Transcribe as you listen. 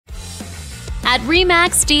At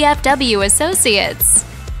RE/MAX DFW Associates,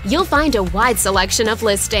 you'll find a wide selection of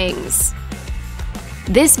listings.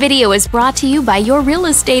 This video is brought to you by your real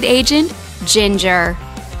estate agent, Ginger,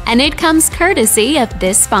 and it comes courtesy of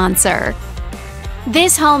this sponsor.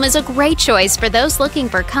 This home is a great choice for those looking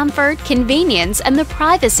for comfort, convenience, and the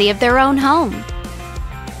privacy of their own home.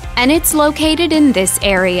 And it's located in this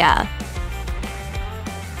area.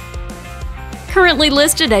 Currently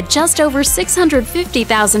listed at just over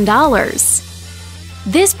 $650,000.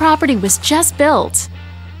 This property was just built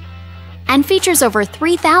and features over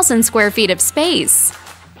 3,000 square feet of space,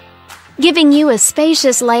 giving you a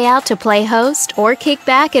spacious layout to play host or kick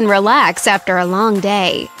back and relax after a long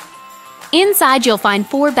day. Inside, you'll find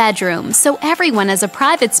 4 bedrooms, so everyone has a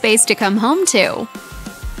private space to come home to,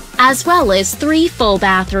 as well as 3 full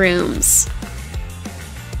bathrooms.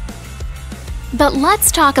 But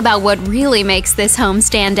let's talk about what really makes this home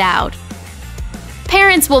stand out.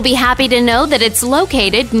 Parents will be happy to know that it's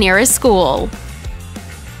located near a school.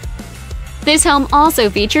 This home also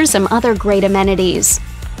features some other great amenities,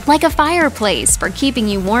 like a fireplace for keeping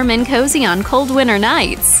you warm and cozy on cold winter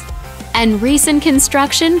nights, and recent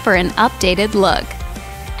construction for an updated look,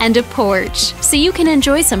 and a porch so you can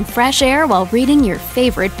enjoy some fresh air while reading your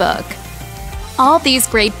favorite book. All these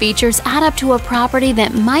great features add up to a property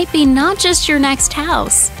that might be not just your next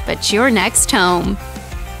house, but your next home.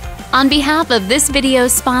 On behalf of this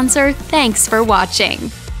video's sponsor, thanks for watching.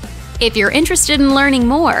 If you're interested in learning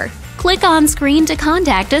more, click on screen to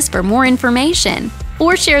contact us for more information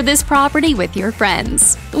or share this property with your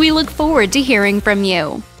friends. We look forward to hearing from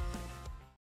you.